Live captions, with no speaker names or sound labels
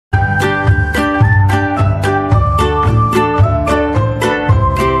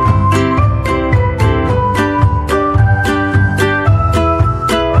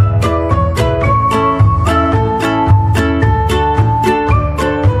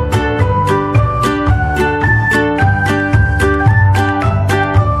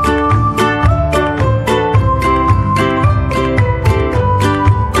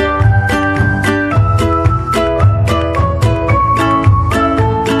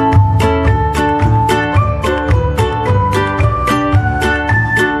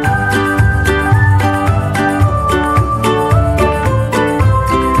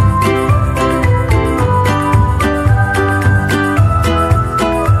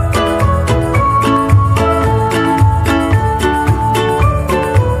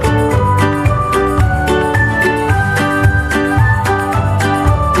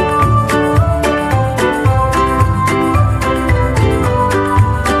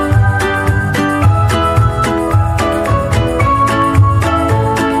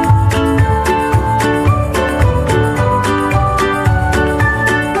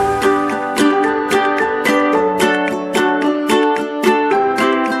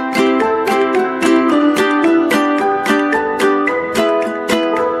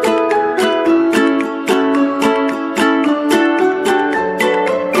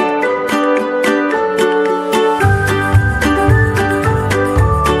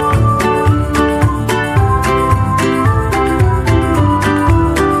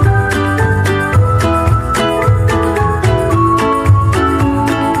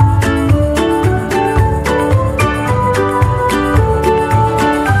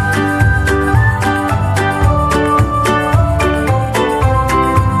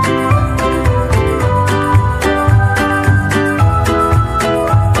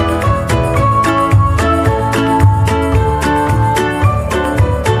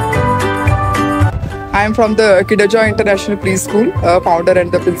I am from the Kidaja International Preschool, founder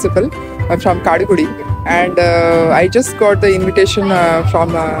and the principal. I'm from Kadugudi. And I just got the invitation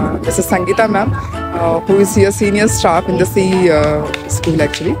from Mrs. Sangeeta ma'am, who is here senior staff in the S.E.A school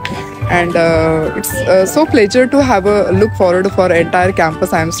actually. And it's so pleasure to have a look forward for entire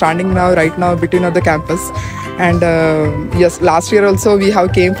campus. I am standing right now between of the campus. And yes, last year also we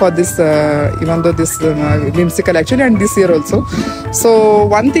have came for this, even though this Whimsical actually, and this year also. So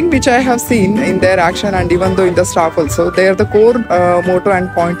one thing which I have seen in their action, and even though in the staff also, the core motto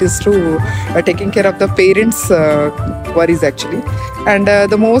and point is to taking care of the parents' worries actually. And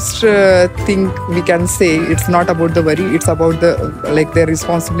the most thing we can say, it's not about the worry, it's about their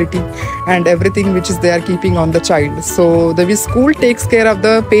responsibility and everything which is they are keeping on the child. So the school takes care of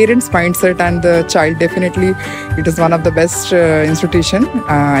the parents' mindset and the child. Definitely it is one of the best institution,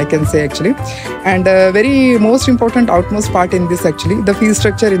 I can say actually. And very most important outmost part in this actually, the fee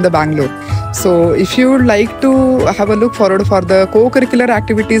structure in the Bangalore. So if you would like to have a look forward for the co-curricular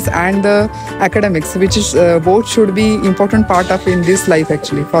activities and the academics, which is both should be important part of in this life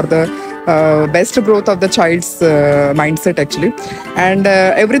actually, for the best growth of the child's mindset actually. And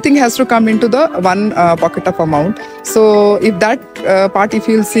everything has to come into the one pocket of amount. So if that part if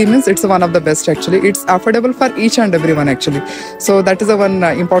you'll see means, it's one of the best actually. It's affordable for each and everyone actually. So that is the one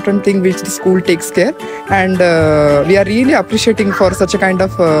important thing which the school takes care. And we are really appreciating for such a kind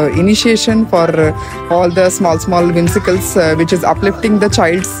of initiation for all the small whimsicals which is uplifting the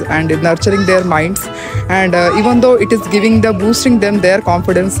childs and nurturing their minds. And even though it is giving the boosting them their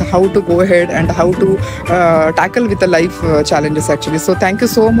confidence how to go ahead and how to tackle with the life challenges actually. So thank you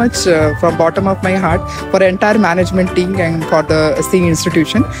so much from bottom of my heart for entire management team and for the S.E.A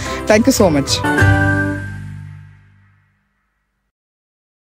institution. Thank you so much.